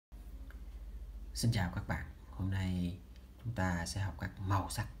Xin chào các bạn. Hôm nay chúng ta sẽ học các màu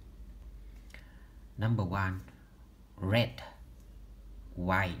sắc. Number 1, red,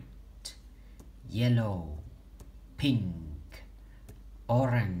 white, yellow, pink,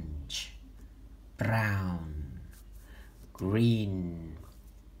 orange, brown, green,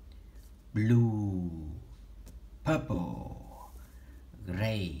 blue, purple,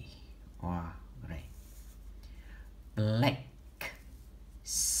 gray or gray, black,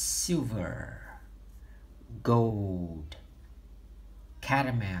 silver, gold,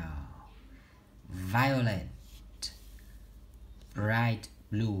 caramel, violet, bright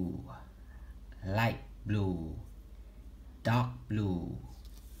blue, light blue, dark blue,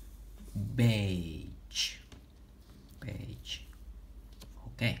 beige.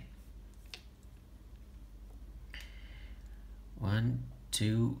 Okay. 1,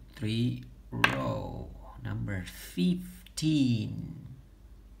 2, 3, row. Number 15.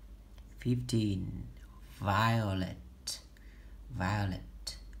 Violet,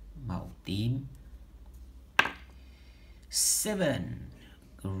 màu tím. 7,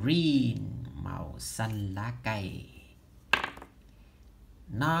 green, màu xanh lá cây.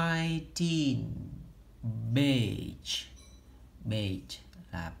 19, beige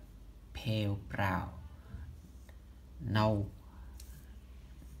là pale brown, nâu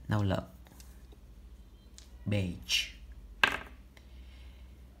lợt, beige.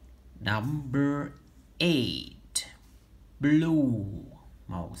 Number 8, blue,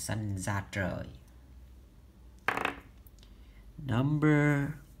 màu xanh da trời. Number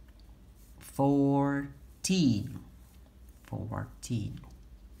 14,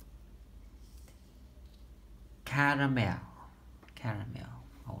 caramel,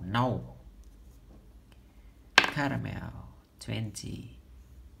 màu nâu. Caramel. 20.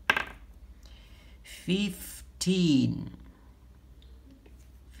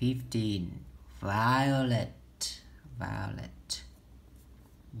 15, violet,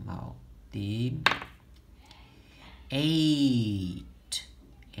 màu tím. 8,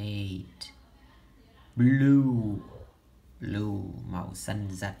 blue, màu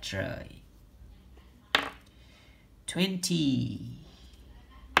xanh da trời. 20,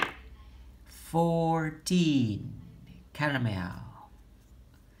 14, caramel,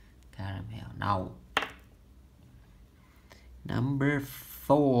 nâu. Number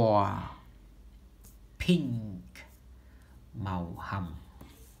 4, pink, màu hồng.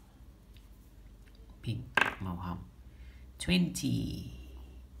 20,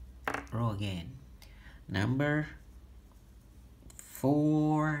 row again. Number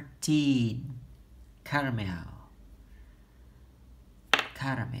 14, caramel.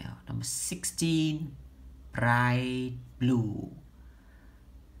 Number 16, bright blue,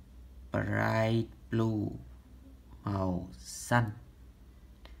 màu xanh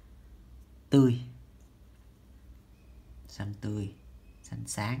tươi, xanh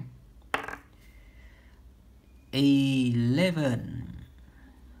sáng. 11,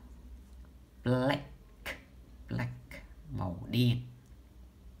 black, màu đen.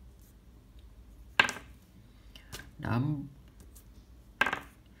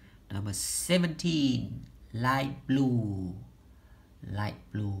 Number 17, light blue,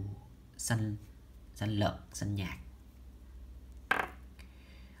 xanh lợt, xanh nhạt.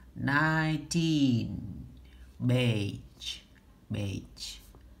 19, beige,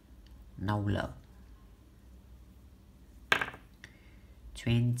 nâu lợt.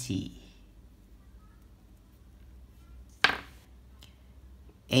 20,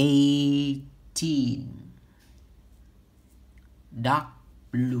 18, dark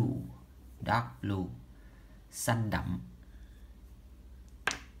blue, xanh đậm.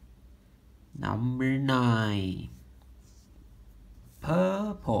 Number 9,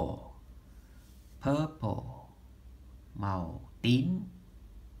 purple, màu tím.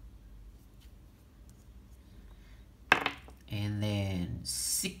 And then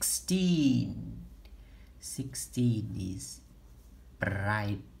 16 is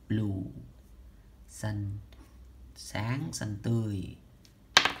bright blue, xanh sáng, xanh tươi.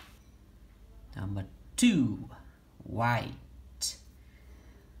 Number 2, white,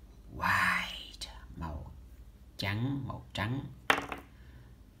 màu trắng.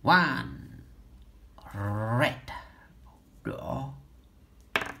 1, red, màu đỏ.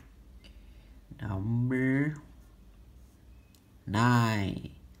 Number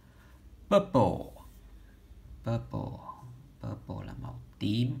 9, purple là màu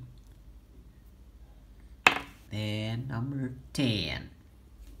tím. Then number 10,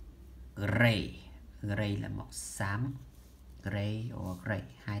 gray là màu xám. Gray or gray,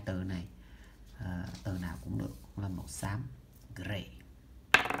 hai từ này từ nào cũng được, cũng là màu xám. Gray.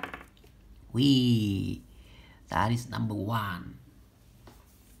 That is number one.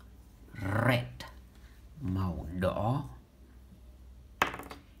 Red, màu đỏ.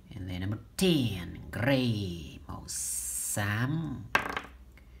 And then number 10, gray, màu xám.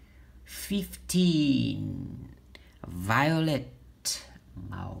 15, violet,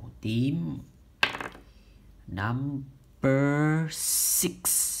 màu tím. Number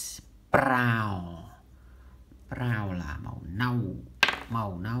 6, brown. Brown là màu nâu.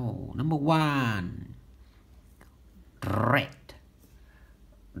 Màu nâu. Number 1, red.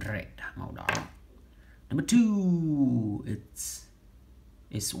 Red, màu đỏ. Number 2,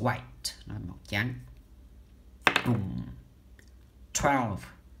 it's white, nó là màu trắng. Boom. 12,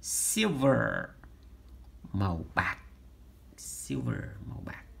 silver, màu bạc. Silver, màu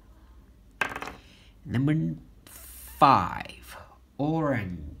bạc. Number 5,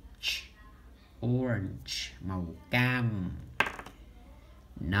 orange. Orange, màu cam.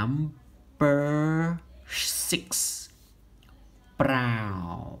 Number 6,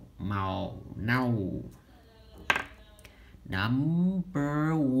 brown, màu nâu.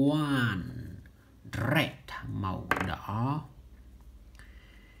 Number 1, red, màu đỏ.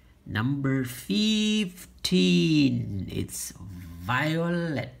 Number 15, it's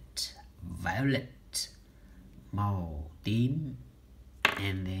violet. Violet, màu tím.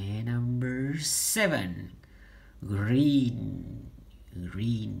 And then number 7, green.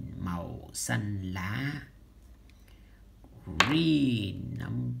 Green, màu xanh lá. Green.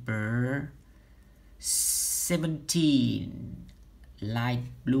 Number 17, light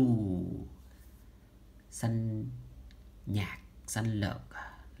blue, xanh nhạt, xanh lợt.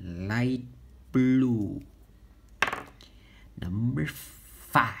 Light blue. Number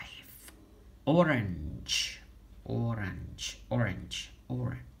 5, orange. Orange, orange,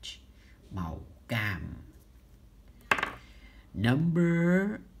 orange, màu cam.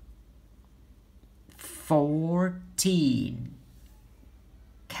 Number 14,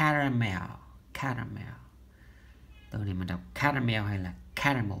 caramel. Caramel. Từ này mình đọc caramel hay là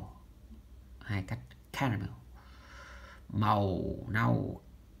caramel? Hai cách. Caramel, màu nâu,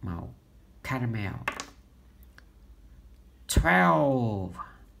 màu caramel. 12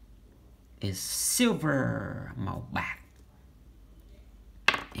 is silver, màu bạc.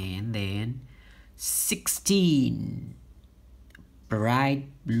 And then 16, bright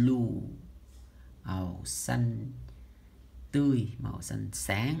blue, màu xanh tươi, màu xanh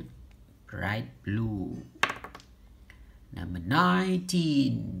sáng. Bright blue. Number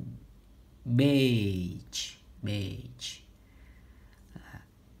 19, beige. Beige,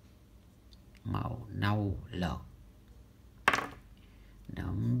 màu nâu lợt.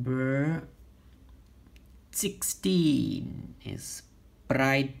 Number 16 is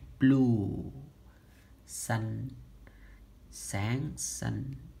bright blue, xanh sáng, xanh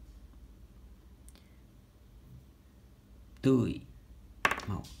tươi,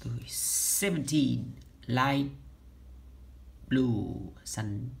 màu tươi. 17, light blue,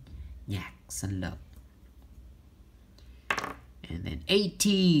 xanh nhạt, xanh lợt. And then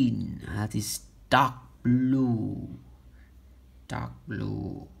 18, that is dark blue. Dark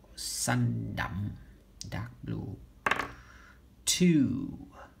blue, xanh đậm. Dark blue. 2,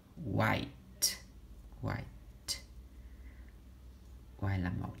 white. White, white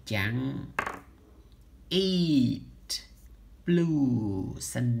là màu trắng. 8, blue,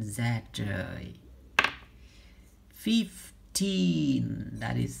 xanh da trời. 15,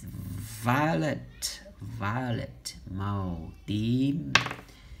 that is violet. Violet, màu tím.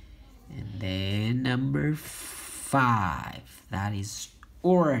 And then number 5, that is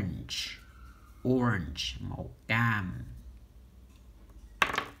orange. Orange, màu cam.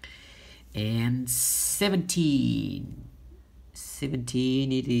 And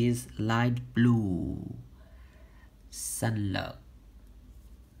 17, it is light blue, xanh lợt.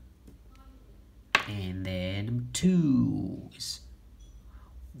 And then number 2 is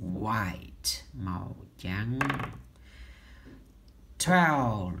white, màu trắng.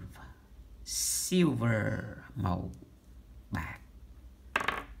 12, silver, màu bạc.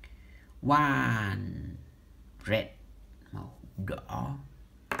 1, red, màu đỏ.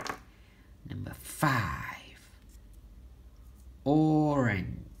 Number 5,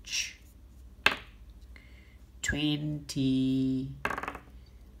 orange. 20,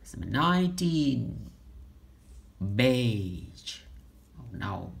 number 19, beige, màu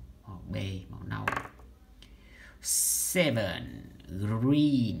nâu, màu beige, màu nâu. 7,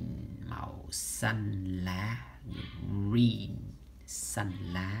 green, màu xanh lá. Green,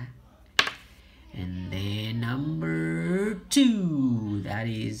 xanh lá. And then number 2, that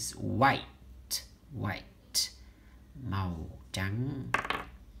is white. White, màu trắng.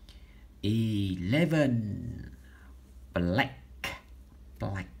 11 black,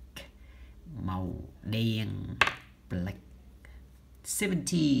 màu đen, black.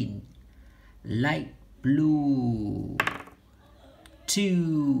 17 light blue.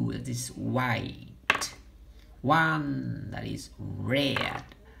 2 that is white. 1 that is red.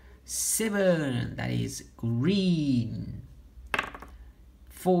 7 that is green.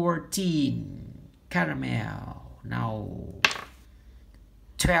 14 caramel. Now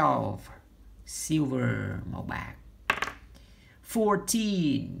 12 silver, màu bạc.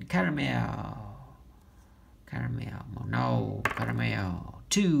 14 caramel, màu nâu, caramel.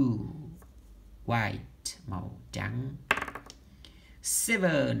 2 white, màu trắng.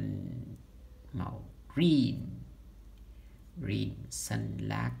 7 màu green, xanh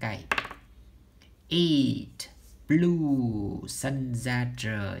lá cây. 8 blue, xanh da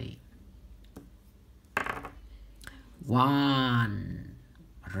trời. 1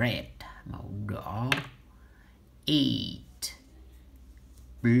 red, màu đỏ. 8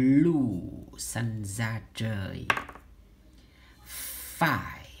 blue, xanh da trời. 5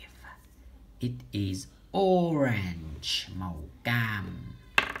 it is orange, màu cam.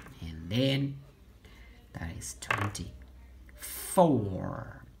 And then that is 20.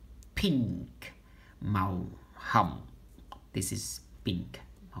 4 pink, màu hồng. This is pink,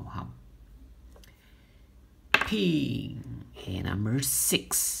 màu hồng. Pink. And number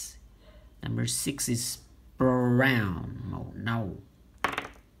 6. Number 6 is brown, màu nâu.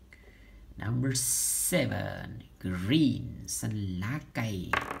 Number 7 green, xanh lá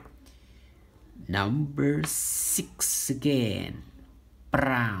cây. Number 6 again,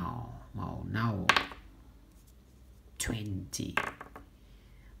 brown, màu nâu. 20.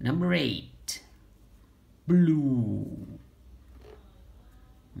 Number 8 blue,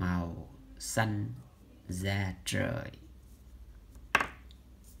 màu xanh da trời.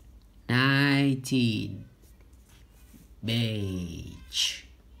 19 beige,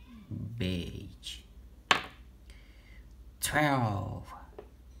 12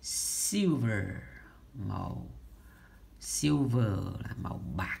 silver, màu silver là màu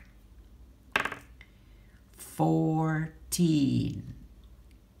bạc. 14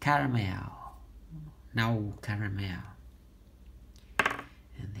 caramel, nâu caramel.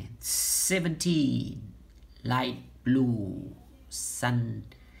 And then 17 light blue, xanh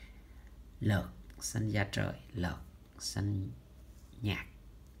lợt, xanh da trời, lợt, xanh nhạt.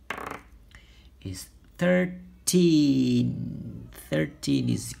 Is 13. 13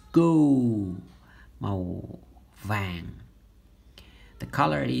 is gold, màu vàng. The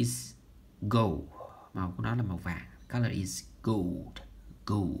color is gold, màu của nó là màu vàng. Color is gold.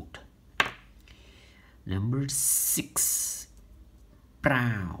 Number 6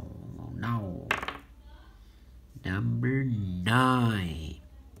 brown, màu nâu. Number 9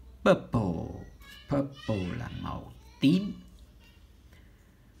 purple là màu tím.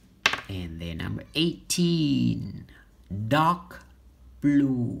 And then number 18 dark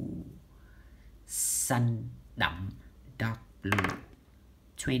blue, xanh đậm, dark blue.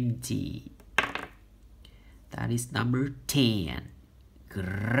 20 that is number 10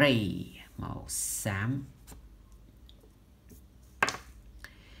 gray, màu xám.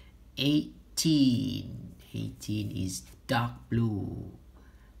 18 is dark blue,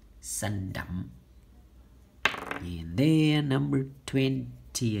 xanh đậm. And then number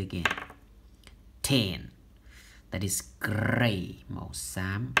 20 again, 10 that is gray, màu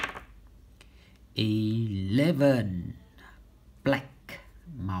xám. 11 black,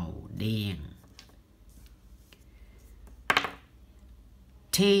 màu đen.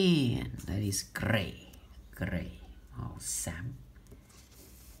 10 that is gray, màu xám.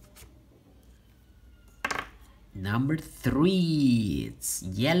 Number 3 it's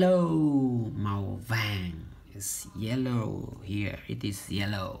yellow, màu vàng. It's yellow here, it is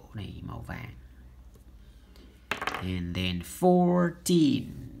yellow, này màu vàng. And then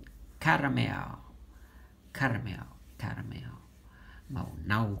 14 caramel, màu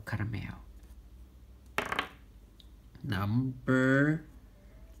nâu caramel. Number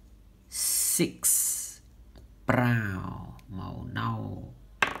 6 brown, màu nâu.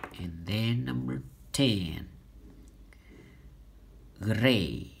 And then number 10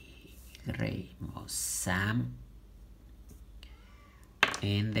 gray, màu xám.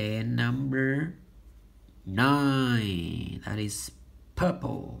 And then number 9 that is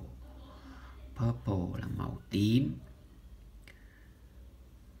purple là màu tím.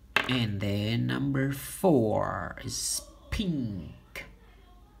 And then number 4 is pink,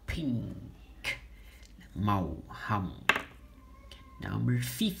 màu hồng. Number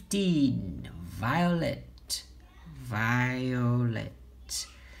 15 violet,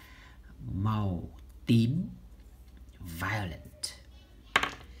 màu tím, violet.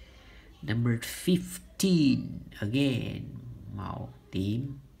 Number 15, again, màu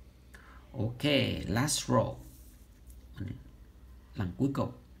tím. Ok, last row, lần cuối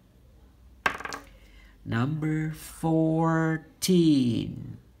cùng. Number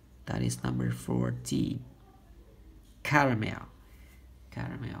 14, that is number 14, caramel.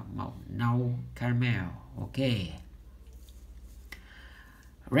 Caramel, màu nâu, caramel. Ok.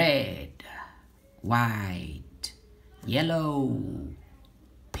 Red, white, yellow,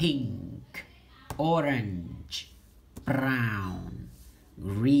 pink, orange, brown,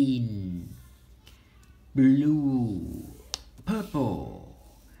 green, blue, purple,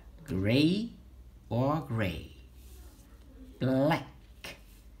 gray or gray, black,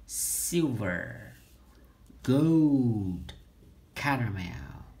 silver, gold,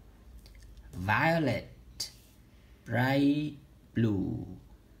 caramel, violet, bright blue,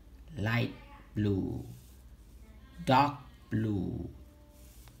 light blue, dark blue,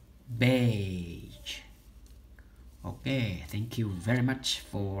 beige. Okay, thank you very much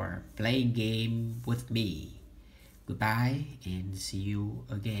for playing game with me. Goodbye and see you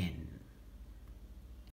again.